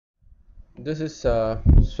This is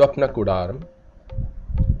SWAPNA KOODARAM,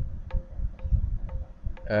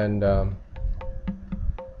 and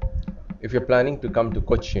if you're planning to come to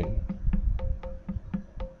Cochin,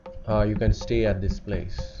 you can stay at this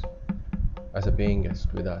place as a paying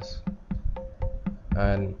guest with us.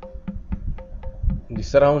 And the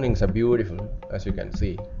surroundings are beautiful, as you can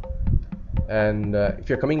see. And if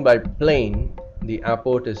you're coming by plane, the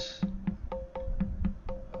airport is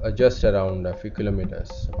just around a few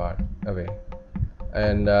kilometers away.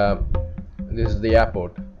 And this is the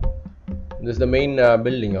airport. This is the main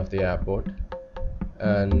building of the airport,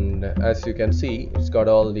 and as you can see, it's got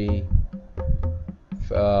all the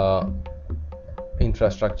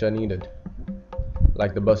infrastructure needed,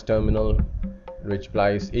 like the bus terminal, which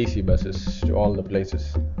supplies AC buses to all the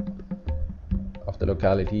places of the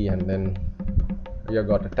locality, and then you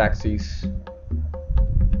got the taxis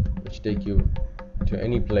which take you to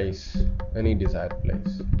any place, any desired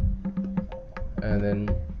place. And then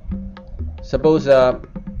suppose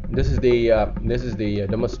this is the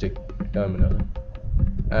domestic terminal,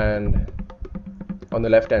 and on the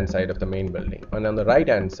left hand side of the main building, and on the right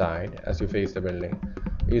hand side as you face the building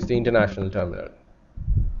is the international terminal.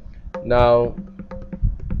 Now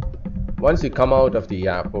once you come out of the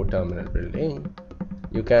airport terminal building,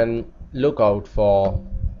 you can look out for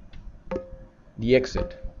the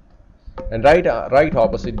exit, and right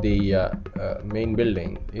opposite the main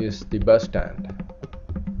building is the bus stand,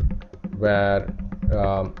 where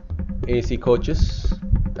AC coaches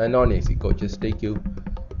and non-AC coaches take you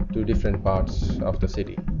to different parts of the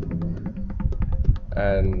city.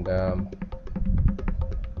 And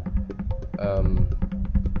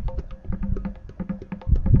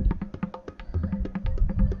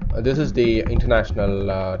this is the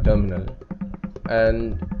international terminal,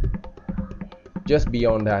 and just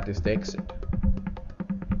beyond that is the exit,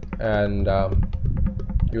 and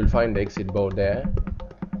you'll find the exit board there,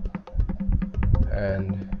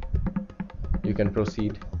 and you can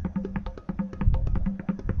proceed.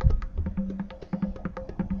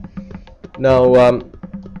 Now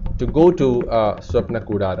to go to SWAPNA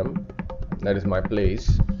KOODARAM, that is my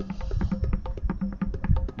place,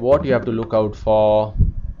 what you have to look out for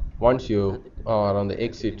once you are on the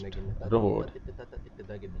exit road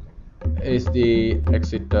is the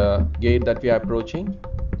exit gate that we are approaching,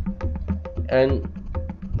 and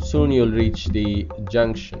soon you'll reach the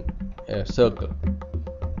junction, circle,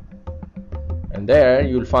 and there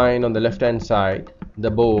you'll find on the left hand side the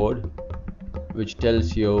board which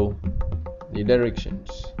tells you the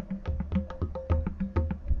directions.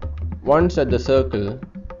 Once at the circle,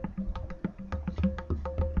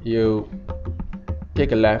 you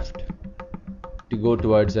take a left to go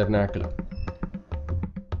towards Ernakulam,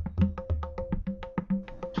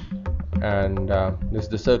 and this is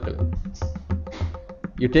the circle.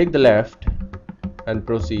 You take the left and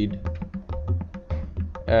proceed,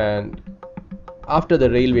 and after the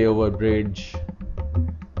railway overbridge,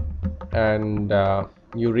 and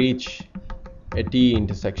you reach a T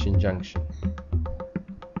intersection junction.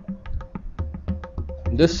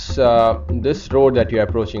 This road that you are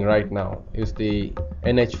approaching right now is the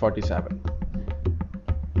NH47,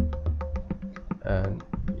 and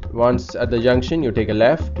once at the junction you take a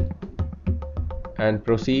left and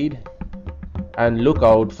proceed, and look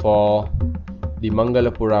out for the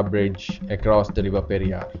Mangalapura bridge across the river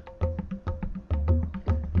Periyar.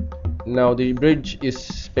 Now the bridge is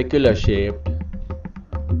specular shaped,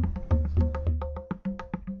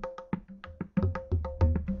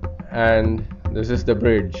 and this is the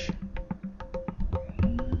bridge.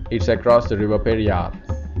 It's across the river Periyar.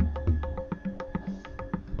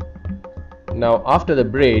 Now after the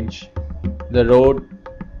bridge, the road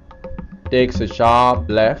takes a sharp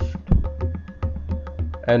left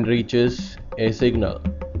and reaches a signal.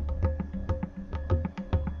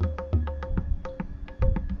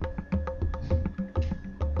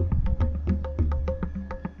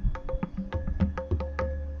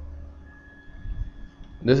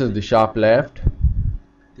 This is the sharp left,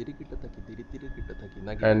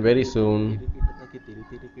 and very soon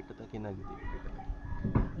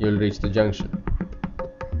you'll reach the junction.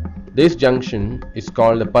 This junction is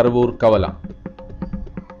called the Paravur Kavala.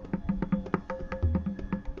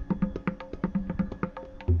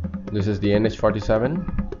 This is the NH47,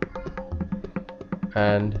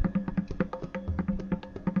 and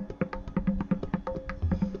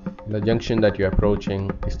the junction that you're approaching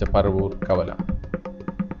is the Paravur Kavala.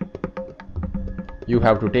 You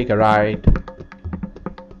have to take a right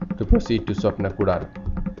to proceed to SWAPNA KOODARAM.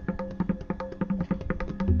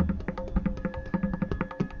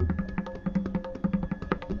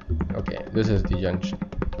 Okay, this is the junction.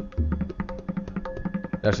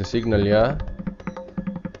 There's a signal here,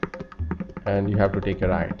 and you have to take a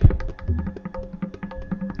right.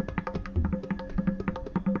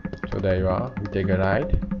 So there you are, you take a right,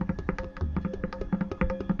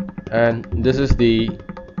 and this is the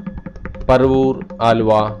Parvur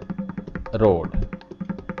Alwa road.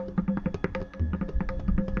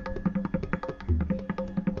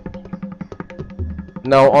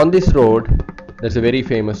 Now on this road there's a very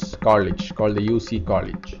famous college called the UC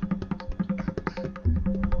College.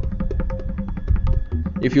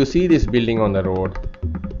 If you see this building on the road,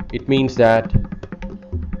 it means that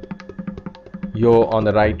you're on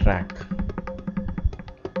the right track.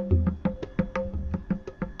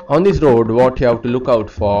 On this road, what you have to look out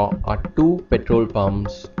for are two petrol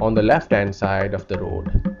pumps on the left hand side of the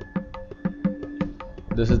road.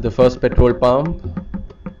 This is the first petrol pump,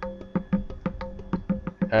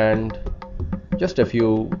 and just a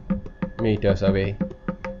few meters away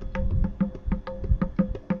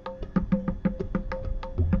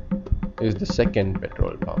is the second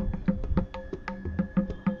petrol pump.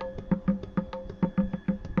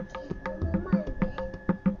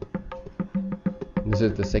 This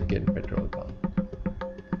is the second petrol pump.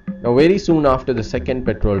 Now very soon after the second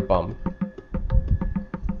petrol pump,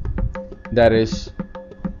 there is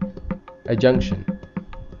a junction,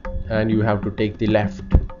 and you have to take the left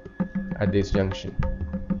at this junction.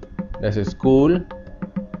 There's a school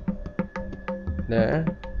there.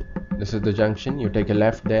 This is the junction. You take a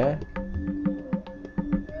left there,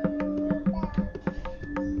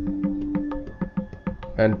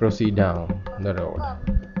 and proceed down the road.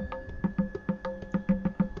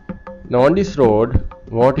 Now on this road,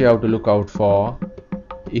 what you have to look out for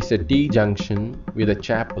is a T junction with a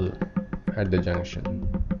chapel at the junction.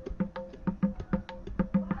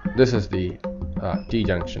 This is the T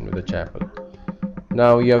junction with a chapel.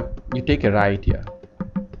 Now you take a right here.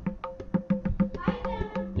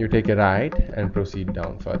 You take a right and proceed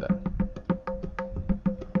down further.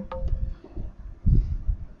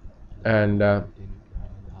 And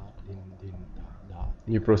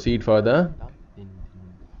you proceed further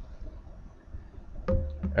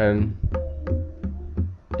and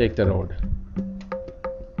take the road.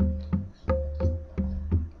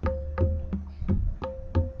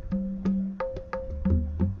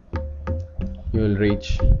 You will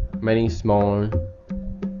reach many small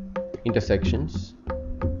intersections,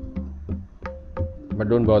 but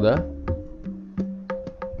don't bother.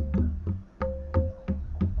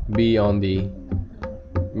 Be on the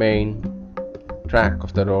main track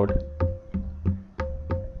of the road,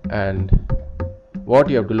 and what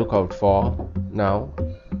you have to look out for now,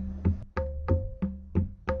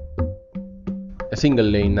 a single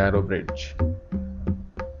lane narrow bridge,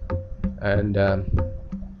 and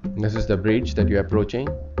this is the bridge that you're approaching.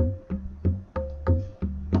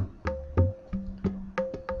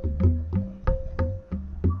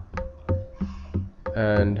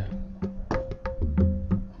 And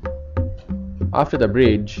after the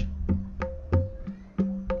bridge,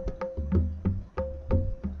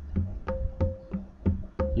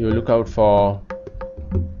 you look out for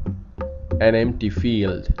an empty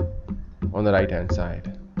field on the right hand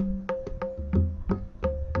side.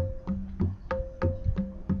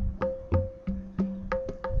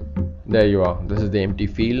 There you are. This is the empty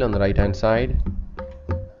field on the right hand side.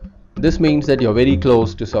 This means that you're very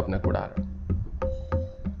close to SWAPNA KOODARAM,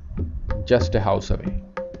 just a house away.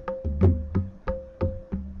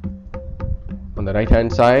 On the right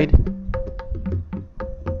hand side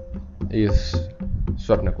is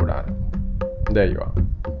SWAPNA KOODARAM. There you are,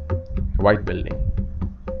 white building.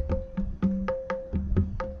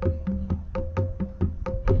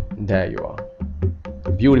 There you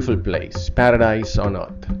are, beautiful place, paradise on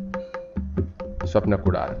earth, SWAPNA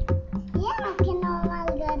KOODARAM. Yeah, can all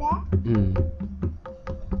go there?